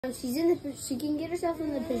She's in the. She can get herself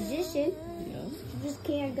in the position. Yeah. She just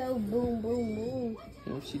can't go boom, boom, boom.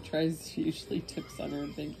 You know, if she tries, she usually tips on her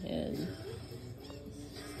big head.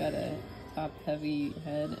 She's got a top-heavy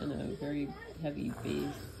head and a very heavy base.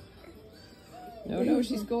 No,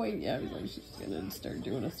 she's going. Yeah, I was like, she's gonna start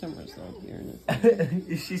doing a somersault here in a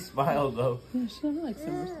second. She smiled though. Yeah, she doesn't like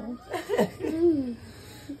somersaults.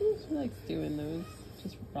 She likes doing those.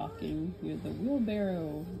 Just rocking near the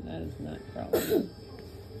wheelbarrow. That is not crawling.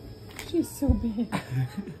 She's so big.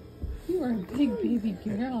 You are a big baby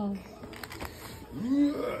girl.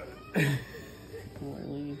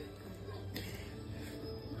 Poorly.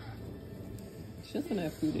 She doesn't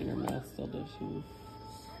have food in her mouth still, does she?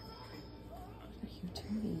 What are you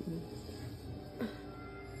doing?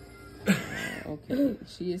 Okay,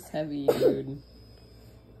 she is heavy, dude.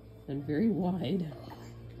 And very wide.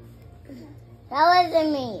 That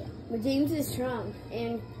wasn't me. But James is strong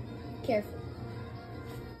and careful.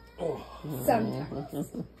 Oh. Sometimes.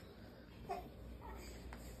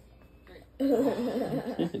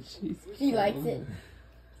 She likes it.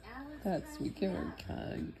 That's sweet. Give her a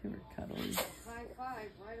hug. Give her cuddles.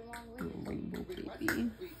 Little rainbow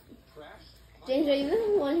baby. James, are you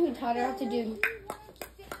the one who taught her how to do?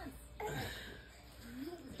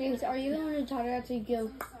 James, are you the one who taught her how to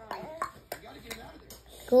go?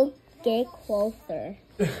 Go get closer.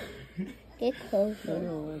 Get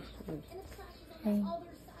closer.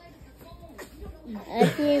 I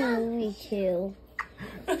see a movie too.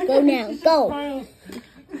 Go now, go.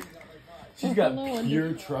 She's got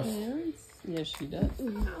pure trust. Yes, she does.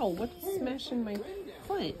 Ow, what's smashing my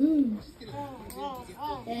foot?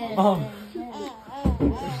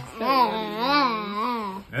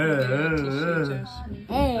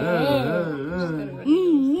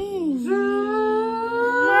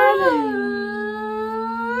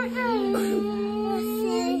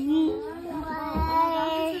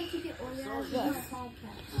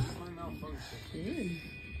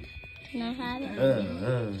 Can I have it?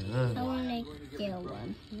 I want to get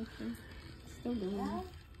one. Okay. Still going.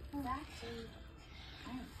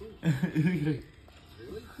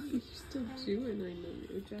 You're still chewing, I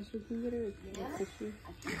know. Josh, you can get her a tissue.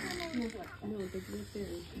 No, there's not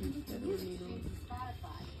there. I don't need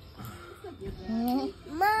all.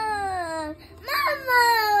 Mom!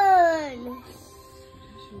 Mom!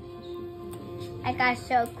 I got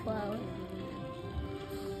so close.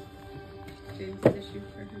 James, tissue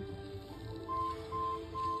for her.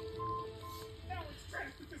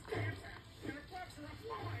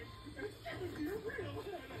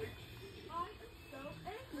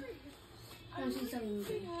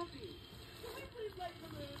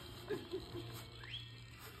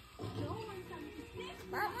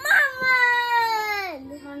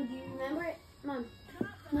 Mom, do you remember it? Mom.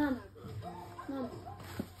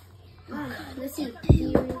 Let's see. Do you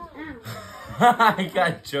remember? I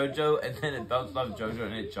got JoJo and then it bounced off JoJo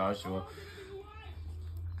and hit Joshua.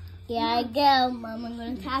 Yeah, I go. Mom, I'm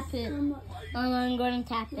going to tap it. Mom, I'm going to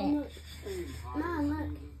tap it. Mom,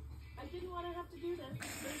 look. I didn't want to have to do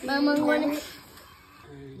this. Mom, I'm going to...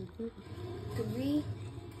 3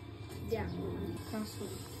 down.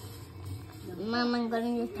 Mom, I'm going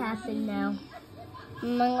to just tap it now.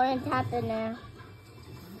 Mom, I'm going to tap it now.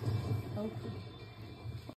 Okay.